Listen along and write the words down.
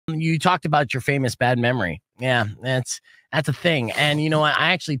You talked about your famous bad memory. Yeah, that's a thing. And you know what?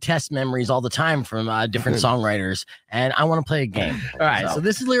 I actually test memories all the time from different songwriters, and I want to play a game. All right, so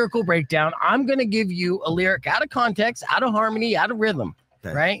this is Lyrical Breakdown. I'm going to give you a lyric out of context, out of harmony, out of rhythm,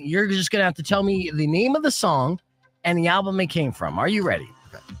 right? You're just going to have to tell me the name of the song and the album it came from. Are you ready?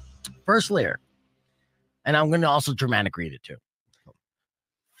 Okay. First lyric. And I'm going to also dramatic read it too.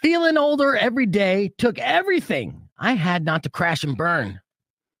 Feeling older every day, took everything I had not to crash and burn,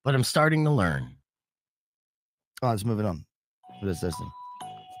 but I'm starting to learn. Oh, let's move it on. What is this thing?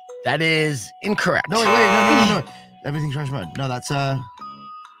 That is incorrect. No, wait, no. Everything trash mode. No, that's it's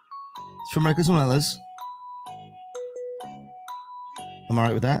from Records and Others. Am I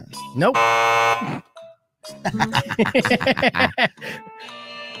right with that? Nope.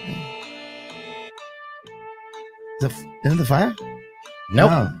 Isn't the fire? Nope.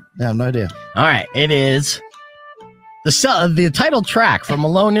 No, I have no idea. All right, it is the title track from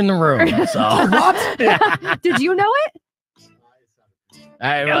Alone in the Room. So what? Did you know it?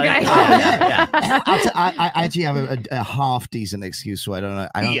 Okay. I actually have a half decent excuse, so I don't know.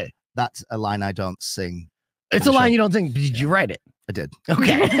 That's a line I don't sing. It's a line you don't sing. Did you write it? I did.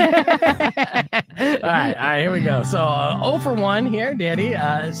 Okay. All right, here we go. So 0 for 1 here, Danny.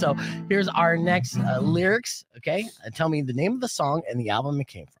 So here's our next lyrics. Okay, tell me the name of the song and the album it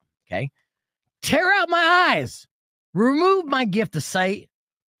came from. Okay, tear out my eyes, remove my gift of sight,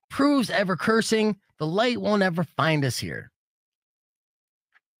 proves ever cursing. The light won't ever find us here.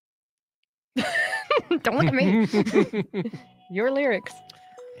 Don't look at me. Your lyrics.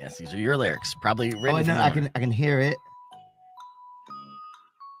 Yes, these are your lyrics. Probably written. Oh, no, I can hear it.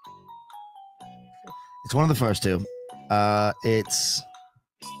 It's one of the first two. It's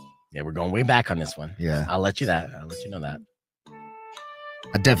we're going way back on this one. Yeah, I'll let you know that.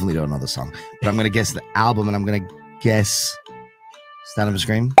 I definitely don't know the song, but I'm gonna guess the album, and I'm gonna guess Stand Up and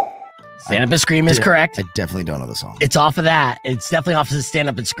Scream. Stand Up and Scream is correct. I definitely don't know the song. It's off of that. It's definitely off of the Stand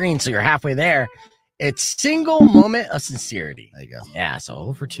Up and Scream, so you're halfway there. It's Single Moment of Sincerity. There you go. Yeah, so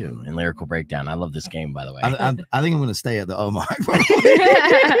 0 for 2 in Lyrical Breakdown. I love this game, by the way. I think I'm going to stay at the Omar.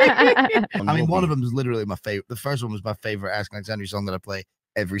 I mean, one of them is literally my favorite. The first one was my favorite Asking Alexandria song that I play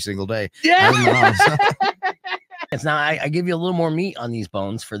every single day. Yeah. It's now I give you a little more meat on these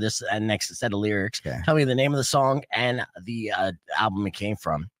bones for this next set of lyrics. Okay. Tell me the name of the song and the album it came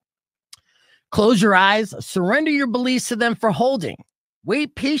from. Close your eyes, surrender your beliefs to them for holding.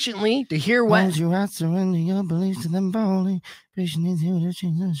 Wait patiently to hear what. Close your eyes, surrender your beliefs to them boldly. Patiently to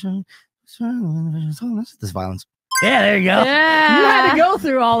change the this violence. Yeah, there you go. Yeah. You had to go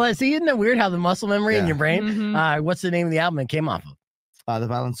through all that. See, isn't it weird how the muscle memory in your brain? Mm-hmm. What's the name of the album it came off of? The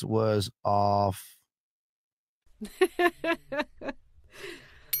violence was off.